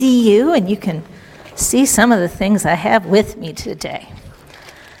see you and you can see some of the things I have with me today.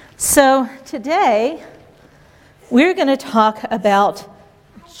 So today we're going to talk about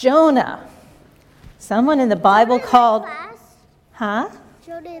Jonah. Someone in the Bible called... Jonah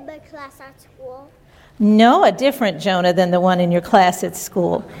in my class at school. No, a different Jonah than the one in your class at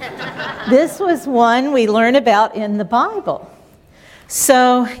school. This was one we learn about in the Bible.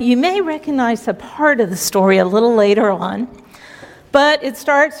 So you may recognize a part of the story a little later on, but it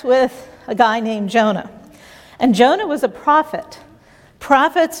starts with a guy named Jonah. And Jonah was a prophet.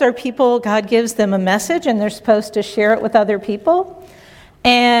 Prophets are people, God gives them a message and they're supposed to share it with other people.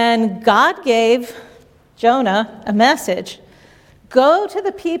 And God gave Jonah a message. Go to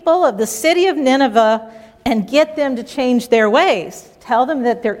the people of the city of Nineveh and get them to change their ways. Tell them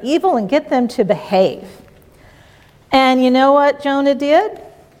that they're evil and get them to behave. And you know what Jonah did?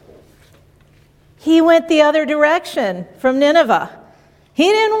 He went the other direction from Nineveh. He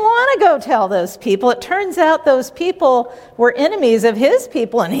didn't want to go tell those people. It turns out those people were enemies of his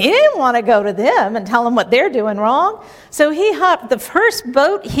people, and he didn't want to go to them and tell them what they're doing wrong. So he hopped the first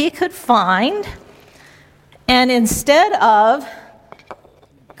boat he could find, and instead of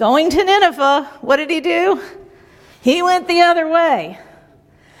going to Nineveh, what did he do? He went the other way.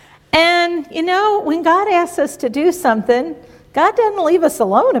 And, you know, when God asks us to do something, God doesn't leave us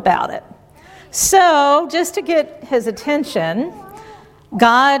alone about it. So, just to get his attention,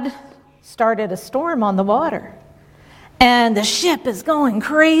 God started a storm on the water. And the ship is going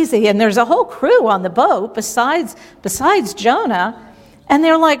crazy, and there's a whole crew on the boat besides Jonah. And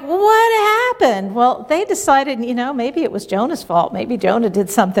they're like, what happened? Well, they decided, maybe it was Jonah's fault. Maybe Jonah did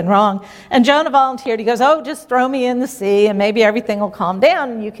something wrong. And Jonah volunteered. He goes, just throw me in the sea and maybe everything will calm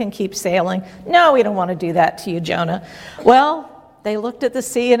down and you can keep sailing. No, we don't want to do that to you, Jonah. Well, they looked at the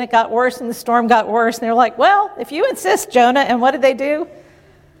sea and it got worse and the storm got worse. And they're like, well, if you insist, Jonah. And what did they do?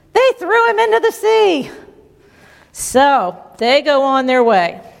 They threw him into the sea. So they go on their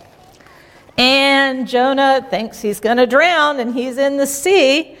way. And Jonah thinks he's going to drown and he's in the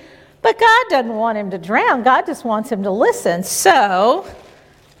sea. But God doesn't want him to drown. God just wants him to listen. So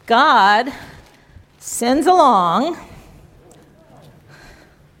God sends along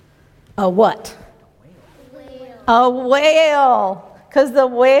a what? A whale. Because the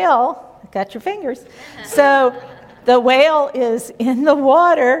whale, got your fingers. So the whale is in the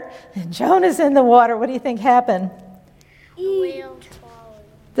water and Jonah's in the water. What do you think happened?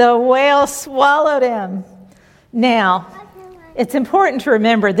 The whale swallowed him. Now, it's important to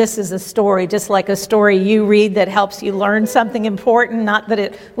remember this is a story, just like a story you read that helps you learn something important, not that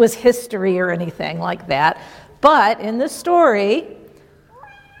it was history or anything like that. But in the story,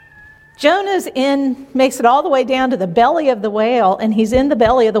 Jonah's makes it all the way down to the belly of the whale, and he's in the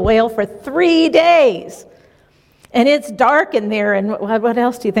belly of the whale for 3 days. And it's dark in there, and what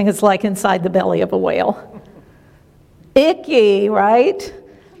else do you think it's like inside the belly of a whale? Icky, right?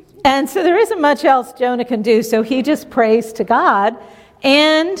 And so there isn't much else Jonah can do, so he just prays to God,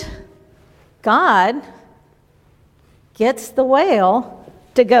 and God gets the whale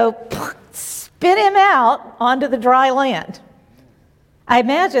to go spit him out onto the dry land. I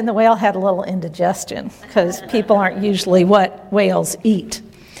imagine the whale had a little indigestion, because people aren't usually what whales eat.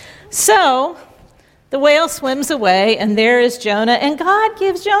 So the whale swims away, and there is Jonah, and God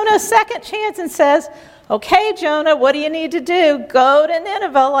gives Jonah a second chance and says, okay, Jonah, what do you need to do? Go to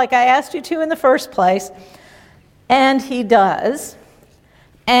Nineveh like I asked you to in the first place. And he does.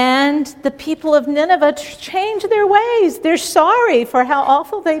 And the people of Nineveh change their ways. They're sorry for how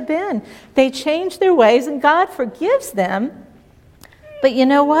awful they've been. They change their ways and God forgives them. But you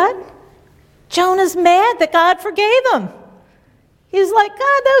know what? Jonah's mad that God forgave him. He's like,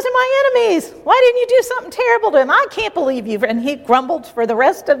 God, those are my enemies. Why didn't you do something terrible to them? I can't believe you. And he grumbled for the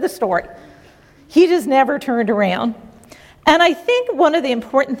rest of the story. He just never turned around. And I think one of the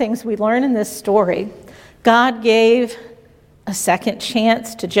important things we learn in this story, God gave a second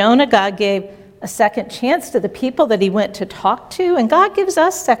chance to Jonah. God gave a second chance to the people that he went to talk to. And God gives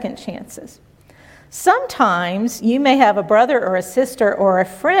us second chances. Sometimes you may have a brother or a sister or a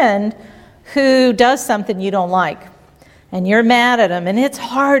friend who does something you don't like. And you're mad at them. And it's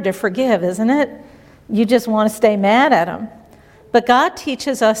hard to forgive, isn't it? You just want to stay mad at them. But God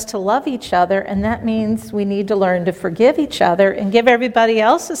teaches us to love each other, and that means we need to learn to forgive each other and give everybody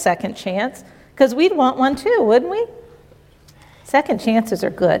else a second chance, because we'd want one too, wouldn't we? Second chances are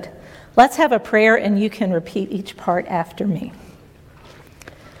good. Let's have a prayer, and you can repeat each part after me.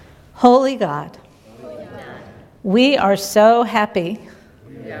 Holy God, we are so happy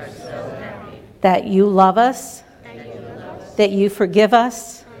that you love us, that you forgive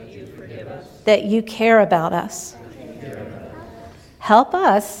us, that you care about us. Help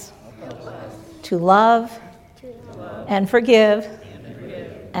us to love and forgive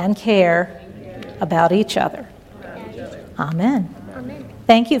and care about each other. Amen. Amen.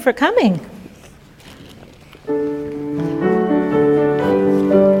 Thank you for coming.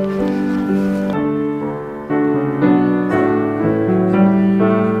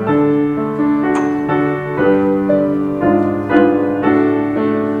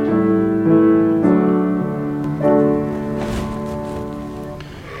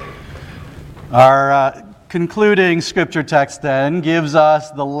 Our concluding scripture text then gives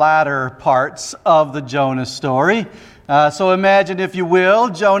us the latter parts of the Jonah story. So imagine, if you will,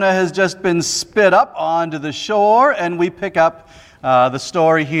 Jonah has just been spit up onto the shore, and we pick up the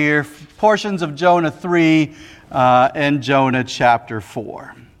story here, portions of Jonah 3 and Jonah chapter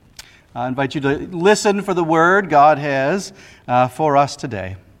 4. I invite you to listen for the word God has for us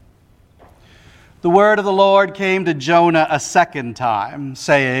today. The word of the Lord came to Jonah a second time,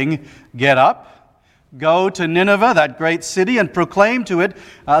 saying, "Get up, go to Nineveh, that great city, and proclaim to it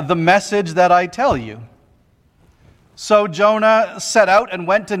the message that I tell you." So Jonah set out and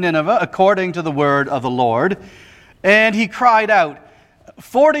went to Nineveh according to the word of the Lord. And he cried out,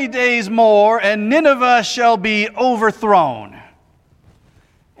 40 days more, and Nineveh shall be overthrown."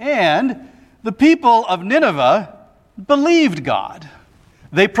 And the people of Nineveh believed God.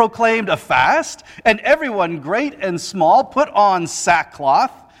 They proclaimed a fast, and everyone, great and small, put on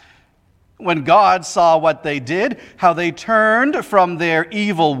sackcloth. When God saw what they did, how they turned from their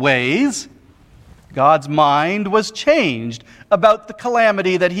evil ways, God's mind was changed about the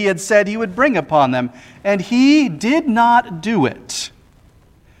calamity that he had said he would bring upon them, and he did not do it.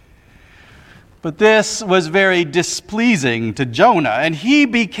 But this was very displeasing to Jonah, and he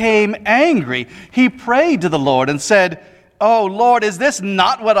became angry. He prayed to the Lord and said, "Oh Lord, is this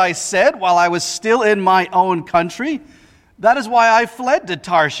not what I said while I was still in my own country? That is why I fled to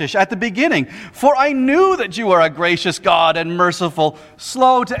Tarshish at the beginning, for I knew that you are a gracious God and merciful,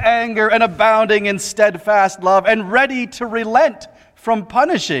 slow to anger and abounding in steadfast love, and ready to relent from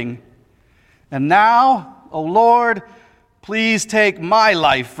punishing. And now, O Lord, please take my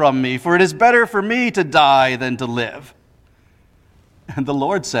life from me, for it is better for me to die than to live." And the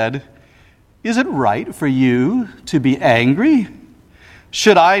Lord said, "Is it right for you to be angry?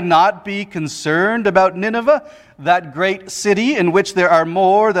 Should I not be concerned about Nineveh, that great city in which there are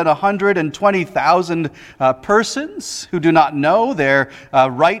more than 120,000 persons who do not know their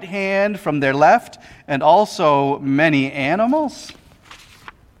right hand from their left, and also many animals?"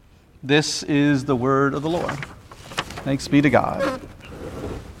 This is the word of the Lord. Thanks be to God.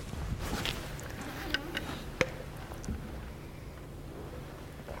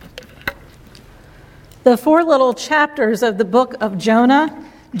 The 4 little chapters of the book of Jonah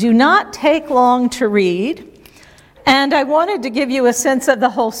do not take long to read, and I wanted to give you a sense of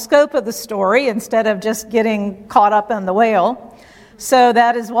the whole scope of the story instead of just getting caught up in the whale. So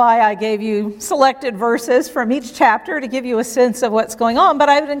that is why I gave you selected verses from each chapter to give you a sense of what's going on. But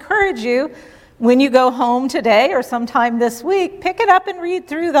I would encourage you, when you go home today or sometime this week, pick it up and read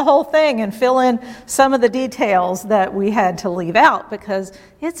through the whole thing and fill in some of the details that we had to leave out, because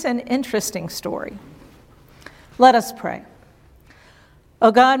it's an interesting story. Let us pray. O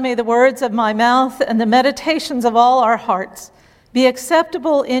God, may the words of my mouth and the meditations of all our hearts be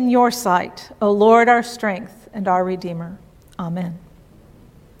acceptable in your sight, O Lord, our strength and our Redeemer. Amen.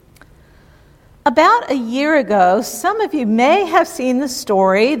 About a year ago, some of you may have seen the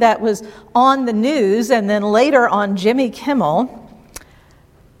story that was on the news and then later on Jimmy Kimmel,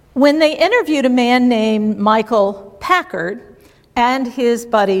 when they interviewed a man named Michael Packard and his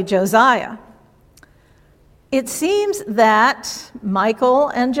buddy Josiah. It seems that Michael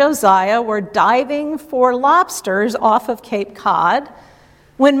and Josiah were diving for lobsters off of Cape Cod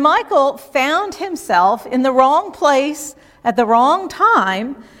when Michael found himself in the wrong place at the wrong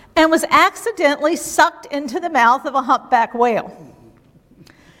time and was accidentally sucked into the mouth of a humpback whale.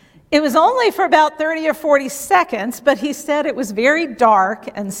 It was only for about 30 or 40 seconds, but he said it was very dark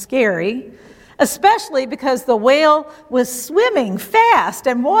and scary, especially because the whale was swimming fast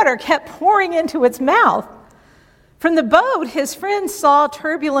and water kept pouring into its mouth. From the boat, his friends saw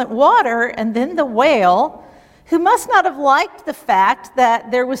turbulent water and then the whale, who must not have liked the fact that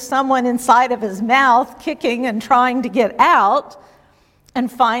there was someone inside of his mouth kicking and trying to get out,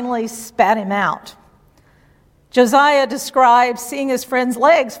 and finally spat him out. Josiah describes seeing his friend's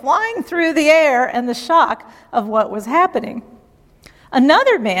legs flying through the air and the shock of what was happening.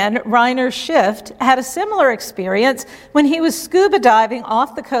 Another man, Reiner Schiff, had a similar experience when he was scuba diving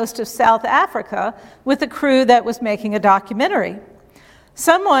off the coast of South Africa with a crew that was making a documentary.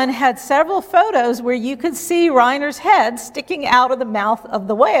 Someone had several photos where you could see Reiner's head sticking out of the mouth of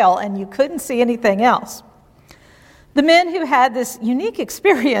the whale, and you couldn't see anything else. The men who had this unique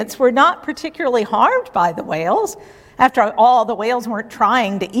experience were not particularly harmed by the whales. After all, the whales weren't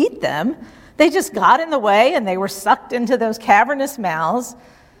trying to eat them. They just got in the way and they were sucked into those cavernous mouths.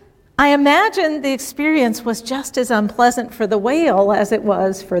 I imagine the experience was just as unpleasant for the whale as it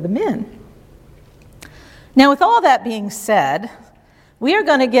was for the men. Now, with all that being said, we are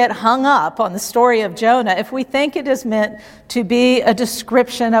going to get hung up on the story of Jonah if we think it is meant to be a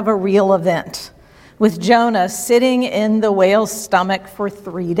description of a real event, with Jonah sitting in the whale's stomach for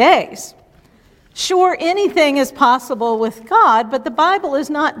 3 days. Sure, anything is possible with God, but the Bible is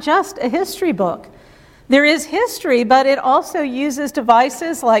not just a history book. There is history, but it also uses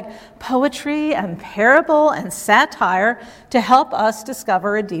devices like poetry and parable and satire to help us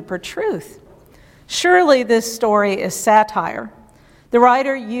discover a deeper truth. Surely this story is satire. The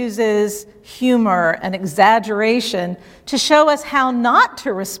writer uses humor and exaggeration to show us how not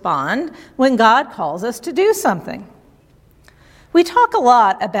to respond when God calls us to do something. We talk a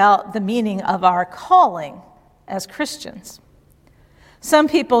lot about the meaning of our calling as Christians. Some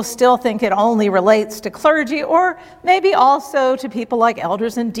people still think it only relates to clergy, or maybe also to people like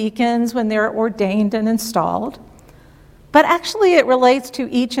elders and deacons when they're ordained and installed. But actually it relates to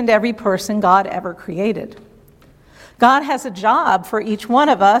each and every person God ever created. God has a job for each one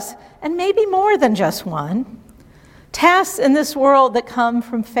of us, and maybe more than just one. Tasks in this world that come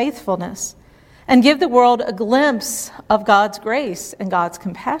from faithfulness and give the world a glimpse of God's grace and God's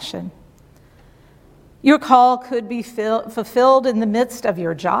compassion. Your call could be fulfilled in the midst of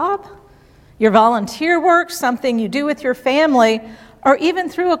your job, your volunteer work, something you do with your family, or even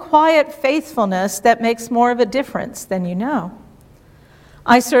through a quiet faithfulness that makes more of a difference than you know.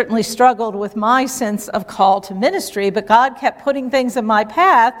 I certainly struggled with my sense of call to ministry, but God kept putting things in my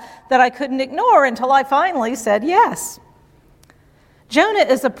path that I couldn't ignore until I finally said yes. Jonah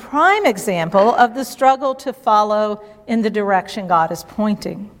is a prime example of the struggle to follow in the direction God is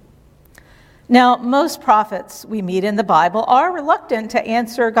pointing. Now, most prophets we meet in the Bible are reluctant to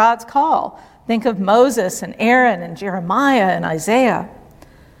answer God's call. Think of Moses and Aaron and Jeremiah and Isaiah.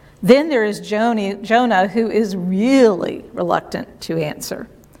 Then there is Jonah, who is really reluctant to answer.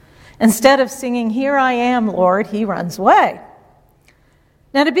 Instead of singing, "Here I am, Lord," he runs away.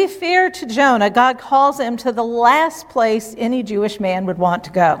 Now, to be fair to Jonah, God calls him to the last place any Jewish man would want to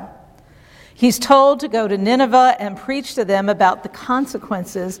go. He's told to go to Nineveh and preach to them about the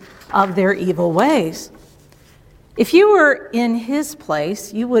consequences of their evil ways. If you were in his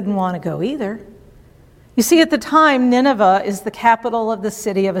place, you wouldn't want to go either. You see, at the time, Nineveh is the capital of the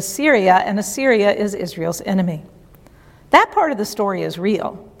city of Assyria, and Assyria is Israel's enemy. That part of the story is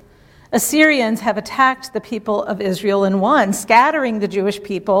real. Assyrians have attacked the people of Israel and won, scattering the Jewish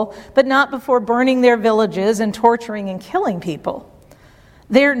people, but not before burning their villages and torturing and killing people.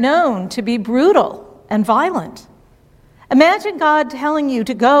 They're known to be brutal and violent. Imagine God telling you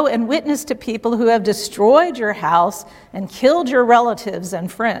to go and witness to people who have destroyed your house and killed your relatives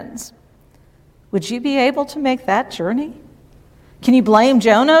and friends. Would you be able to make that journey? Can you blame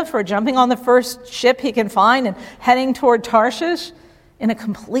Jonah for jumping on the first ship he can find and heading toward Tarshish in a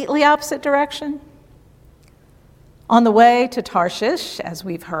completely opposite direction? On the way to Tarshish, as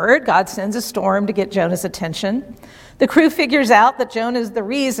we've heard, God sends a storm to get Jonah's attention. The crew figures out that Jonah is the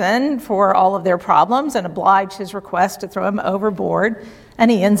reason for all of their problems and oblige his request to throw him overboard, and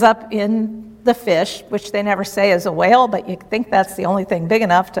he ends up in the fish, which they never say is a whale, but you think that's the only thing big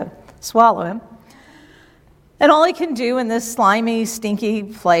enough to swallow him. And all he can do in this slimy, stinky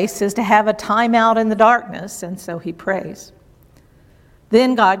place is to have a timeout in the darkness, and so he prays.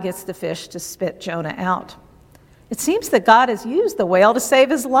 Then God gets the fish to spit Jonah out. It seems that God has used the whale to save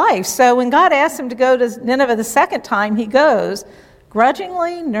his life, so when God asks him to go to Nineveh the second time, he goes,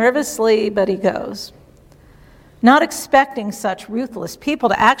 grudgingly, nervously, but he goes. Not expecting such ruthless people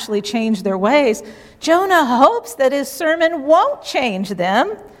to actually change their ways, Jonah hopes that his sermon won't change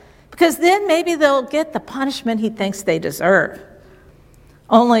them, because then maybe they'll get the punishment he thinks they deserve.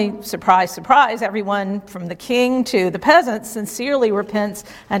 Only, surprise, surprise, everyone from the king to the peasant sincerely repents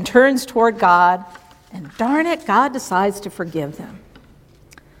and turns toward God, and darn it, God decides to forgive them.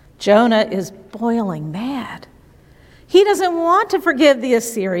 Jonah is boiling mad. He doesn't want to forgive the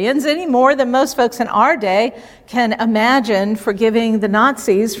Assyrians any more than most folks in our day can imagine forgiving the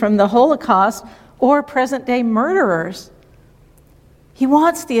Nazis from the Holocaust or present-day murderers. He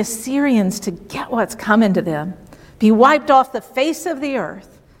wants the Assyrians to get what's coming to them, be wiped off the face of the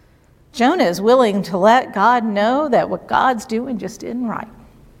earth. Jonah is willing to let God know that what God's doing just isn't right.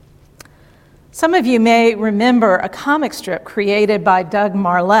 Some of you may remember a comic strip created by Doug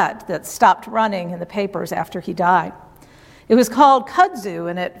Marlette that stopped running in the papers after he died. It was called Kudzu,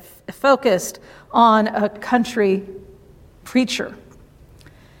 and it focused on a country preacher.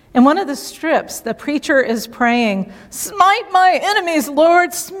 In one of the strips, the preacher is praying, "Smite my enemies,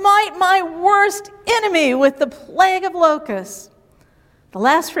 Lord, smite my worst enemy with the plague of locusts." The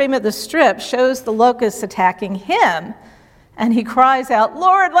last frame of the strip shows the locusts attacking him, and he cries out,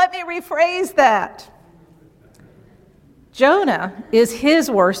 "Lord, let me rephrase that." Jonah is his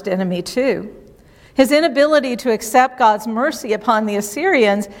worst enemy too. His inability to accept God's mercy upon the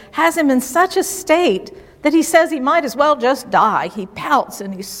Assyrians has him in such a state that he says he might as well just die. He pouts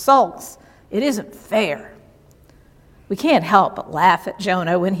and he sulks. It isn't fair. We can't help but laugh at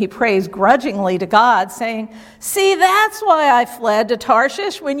Jonah when he prays grudgingly to God, saying, "See, that's why I fled to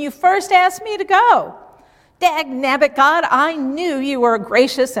Tarshish when you first asked me to go. Dagnabbit, God, I knew you were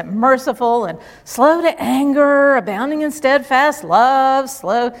gracious and merciful and slow to anger, abounding in steadfast love,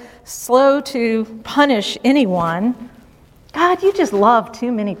 slow to punish anyone. God, you just love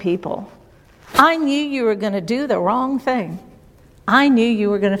too many people. I knew you were going to do the wrong thing. I knew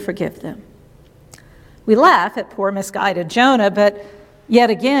you were going to forgive them." We laugh at poor misguided Jonah, but yet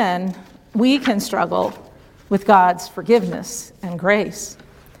again, we can struggle with God's forgiveness and grace.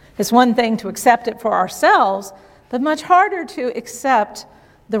 It's one thing to accept it for ourselves, but much harder to accept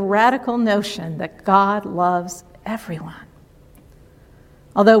the radical notion that God loves everyone.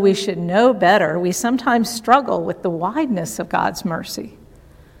 Although we should know better, we sometimes struggle with the wideness of God's mercy.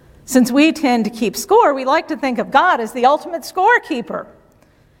 Since we tend to keep score, we like to think of God as the ultimate scorekeeper.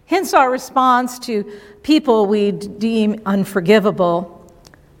 Hence our response to people we deem unforgivable: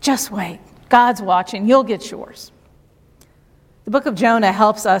 just wait, God's watching, you'll get yours. The book of Jonah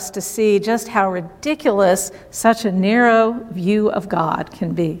helps us to see just how ridiculous such a narrow view of God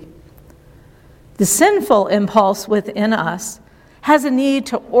can be. The sinful impulse within us has a need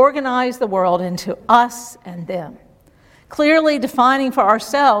to organize the world into us and them, clearly defining for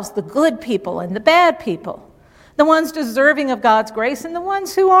ourselves the good people and the bad people, the ones deserving of God's grace and the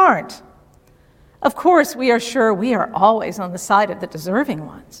ones who aren't. Of course, we are sure we are always on the side of the deserving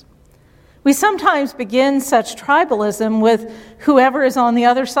ones. We sometimes begin such tribalism with whoever is on the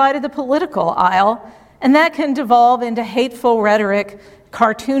other side of the political aisle, and that can devolve into hateful rhetoric,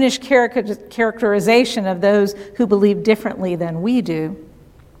 cartoonish characterization of those who believe differently than we do.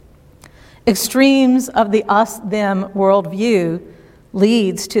 Extremes of the us-them worldview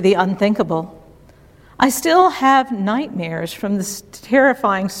leads to the unthinkable. I still have nightmares from the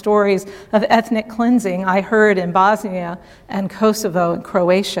terrifying stories of ethnic cleansing I heard in Bosnia and Kosovo and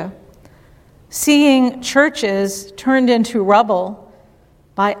Croatia. Seeing churches turned into rubble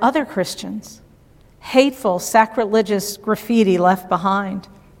by other Christians, hateful, sacrilegious graffiti left behind,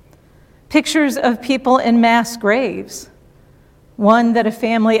 pictures of people in mass graves, one that a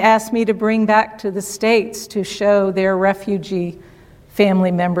family asked me to bring back to the States to show their refugee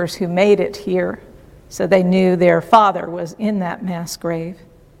family members who made it here so they knew their father was in that mass grave.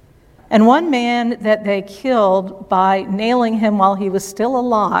 And one man that they killed by nailing him while he was still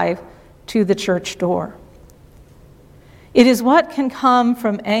alive to the church door. It is what can come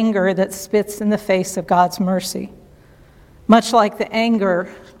from anger that spits in the face of God's mercy, much like the anger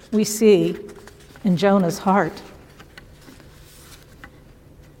we see in Jonah's heart.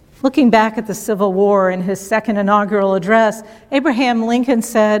 Looking back at the Civil War in his second inaugural address, Abraham Lincoln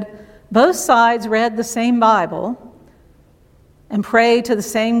said, "Both sides read the same Bible and prayed to the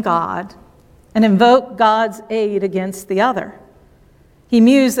same God and invoked God's aid against the other." He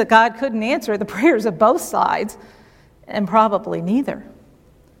mused that God couldn't answer the prayers of both sides, and probably neither.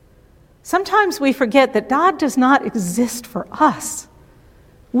 Sometimes we forget that God does not exist for us.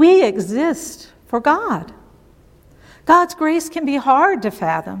 We exist for God. God's grace can be hard to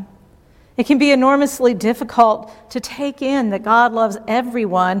fathom. It can be enormously difficult to take in that God loves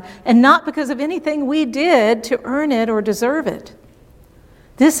everyone, and not because of anything we did to earn it or deserve it.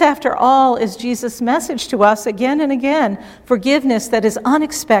 This, after all, is Jesus' message to us again and again: forgiveness that is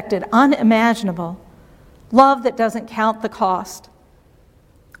unexpected, unimaginable, love that doesn't count the cost,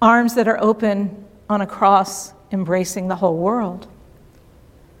 arms that are open on a cross embracing the whole world.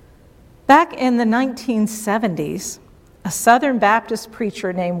 Back in the 1970s, a Southern Baptist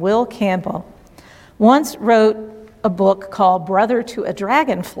preacher named Will Campbell once wrote a book called Brother to a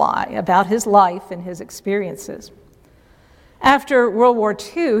Dragonfly about his life and his experiences. After World War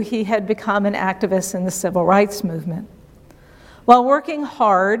II, he had become an activist in the civil rights movement. While working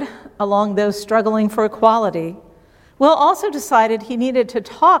hard along those struggling for equality, Will also decided he needed to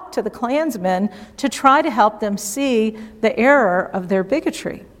talk to the Klansmen to try to help them see the error of their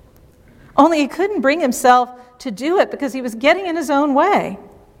bigotry. Only he couldn't bring himself to do it because he was getting in his own way.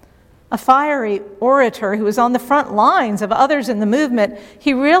 A fiery orator who was on the front lines of others in the movement,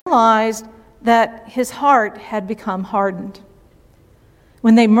 he realized that his heart had become hardened.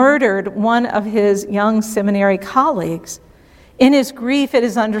 When they murdered one of his young seminary colleagues, in his grief, it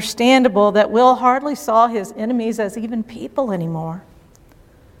is understandable that Will hardly saw his enemies as even people anymore.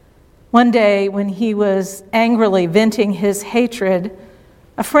 One day, when he was angrily venting his hatred,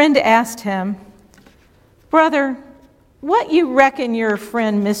 a friend asked him, "Brother, what you reckon your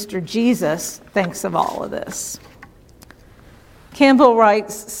friend Mr. Jesus thinks of all of this?" Campbell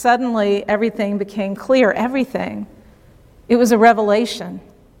writes, "Suddenly everything became clear, everything. It was a revelation.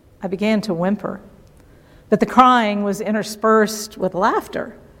 I began to whimper. But the crying was interspersed with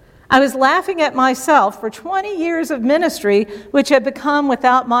laughter. I was laughing at myself for 20 years of ministry, which had become,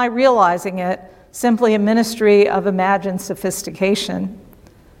 without my realizing it, simply a ministry of imagined sophistication.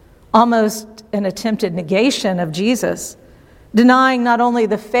 Almost an attempted negation of Jesus, denying not only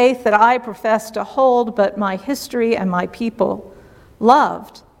the faith that I professed to hold, but my history and my people,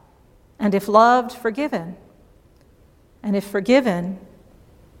 loved, and if loved, forgiven, and if forgiven,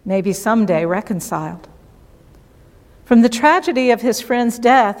 maybe someday reconciled." From the tragedy of his friend's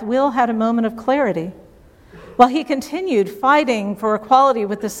death, Will had a moment of clarity. While he continued fighting for equality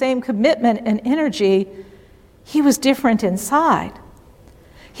with the same commitment and energy, he was different inside.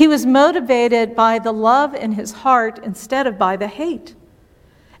 He was motivated by the love in his heart instead of by the hate.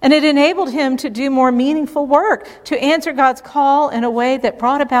 And it enabled him to do more meaningful work, to answer God's call in a way that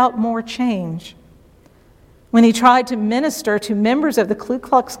brought about more change. When he tried to minister to members of the Ku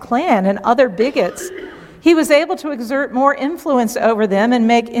Klux Klan and other bigots, he was able to exert more influence over them and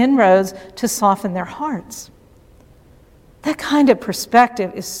make inroads to soften their hearts. That kind of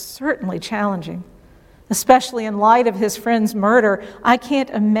perspective is certainly challenging, especially in light of his friend's murder. I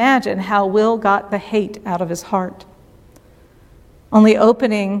can't imagine how Will got the hate out of his heart. Only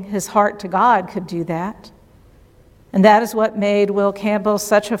opening his heart to God could do that. And that is what made Will Campbell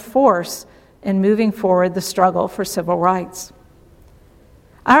such a force in moving forward the struggle for civil rights.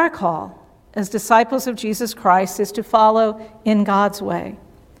 Our call as disciples of Jesus Christ is to follow in God's way,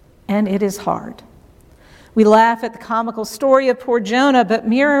 and it is hard. We laugh at the comical story of poor Jonah, but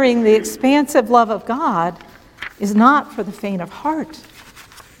mirroring the expansive love of God is not for the faint of heart.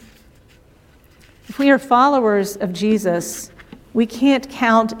 If we are followers of Jesus, we can't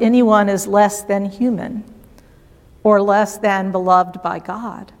count anyone as less than human or less than beloved by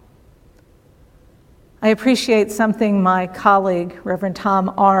God. I appreciate something my colleague, Reverend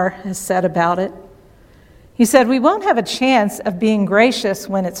Tom R., has said about it. He said, "We won't have a chance of being gracious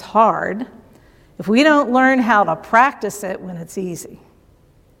when it's hard if we don't learn how to practice it when it's easy."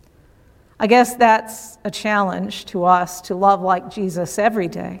 I guess that's a challenge to us to love like Jesus every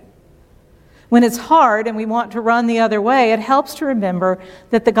day. When it's hard and we want to run the other way, it helps to remember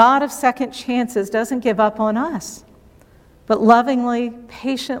that the God of second chances doesn't give up on us, but lovingly,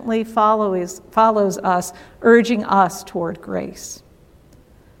 patiently follows us, urging us toward grace.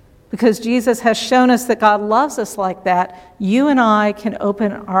 Because Jesus has shown us that God loves us like that, you and I can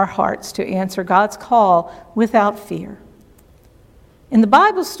open our hearts to answer God's call without fear. In the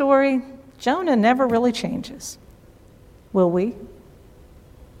Bible story, Jonah never really changes. Will we?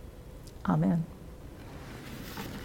 Amen.